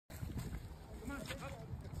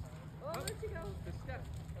Where'd you go? The step.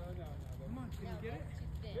 No. Come on, can you get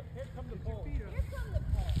it? Here come the pole. Here come the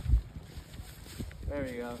pole. There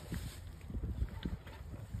we go.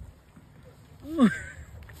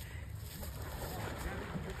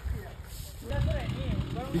 That's what I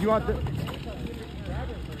mean. Did you want the... Yeah,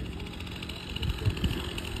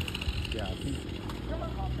 I think... Come on,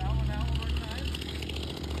 pop that one out one more time.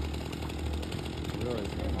 Really?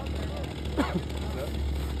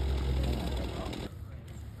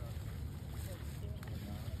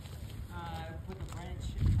 Put the branch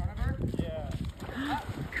in front of her. Yeah.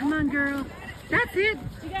 Come on, girl. That's it.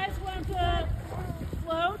 Do you guys want to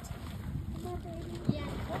float?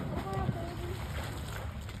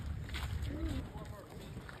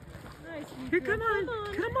 Here, come on.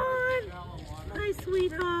 Come on. Hi,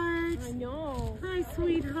 sweetheart. I know. Hi,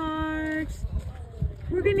 sweetheart.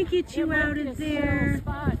 We're going to get you out of there.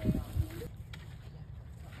 Spot. She's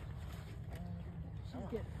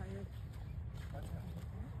getting tired.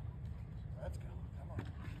 Let's go.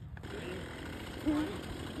 Come on.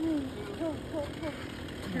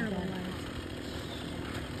 Terrible life.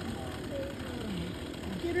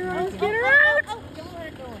 Get her out. Get her out. Oh, don't let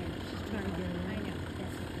her go in. She's trying to get her. I know.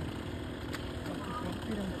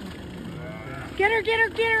 Get her, get her,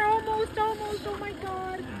 get her. Almost, almost. Oh my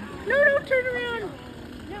God. No, don't turn around.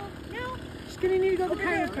 No. She's going to need to go to the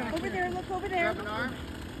chiropractor. Over there, look over there. Grab an arm.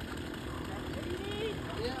 What do you need?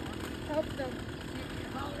 Yeah. Help them.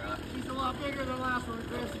 Call her up. She's a lot bigger than the last one,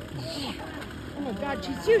 Chris. Oh my God,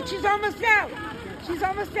 she's huge. She's almost out. She's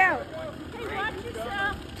almost out. Hey, watch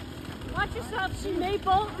yourself. Watch yourself. She may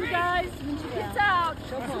bolt, you guys, when she gets out.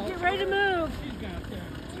 So get ready to move.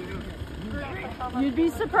 You'd be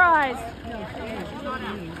surprised.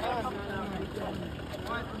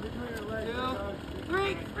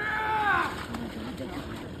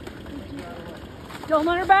 Don't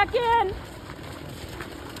let her back in.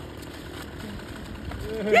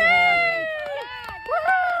 Yay!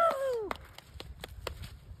 Woo!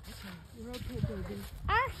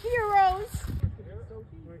 Our heroes.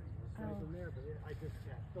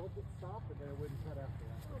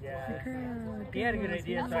 Yeah, he had a good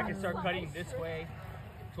idea, so I can start cutting this way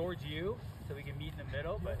towards you, so we can meet in the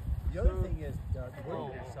middle. But The other thing is,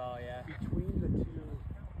 oh, saw, yeah. between the two,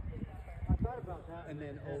 I thought about that, and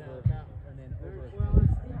then over.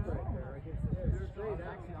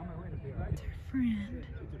 Friend.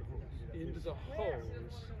 Into the hose.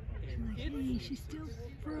 She's like, hey, she's still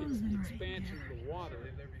frozen right Expansion there. of the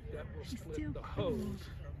water that will She's split still the cold. hose.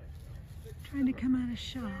 Trying to come out of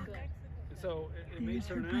shock. And so it may There's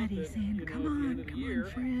her turn out buddy that, saying, you know, come at the on, end of the come year,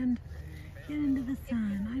 on, friend. Get into the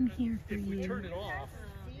sun. I'm here for if we turn you. it off,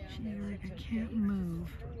 She's like, I can't move.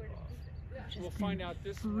 I've just we'll been find out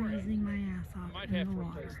this spring. freezing my ass We off might in have the to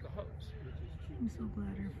water. replace the hose. I'm so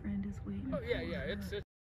glad her friend is waiting Oh yeah, for yeah, her. it's